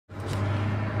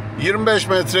25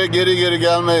 metre geri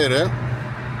gelme yeri.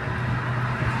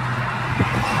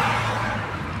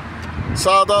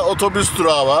 Sağda otobüs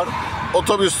durağı var.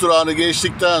 Otobüs durağını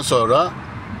geçtikten sonra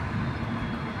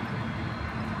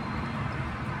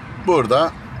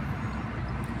burada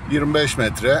 25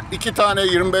 metre. 2 tane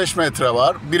 25 metre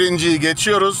var. Birinciyi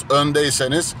geçiyoruz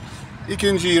öndeyseniz.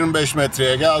 İkinci 25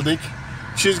 metreye geldik.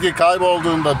 Çizgi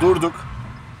kaybolduğunda durduk.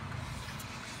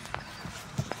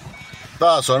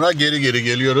 Daha sonra geri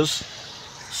geliyoruz.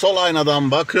 Sol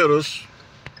aynadan bakıyoruz.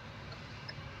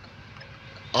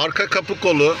 Arka kapı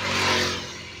kolu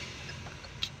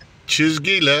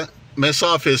çizgiyle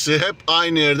mesafesi hep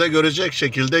aynı yerde görecek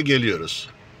şekilde geliyoruz.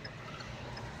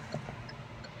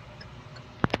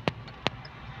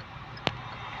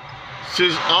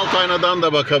 Siz alt aynadan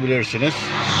da bakabilirsiniz.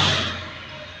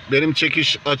 Benim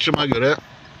çekiş açıma göre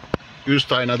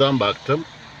üst aynadan baktım.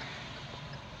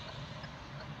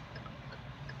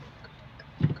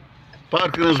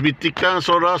 Parkınız bittikten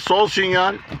sonra sol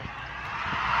sinyal.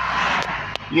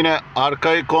 Yine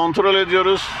arkayı kontrol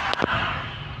ediyoruz.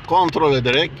 Kontrol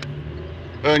ederek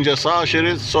önce sağ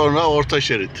şerit sonra orta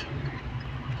şerit.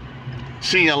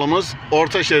 Sinyalimiz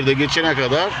orta şeride geçene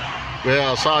kadar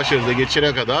veya sağ şeride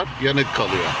geçene kadar yanık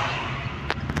kalıyor.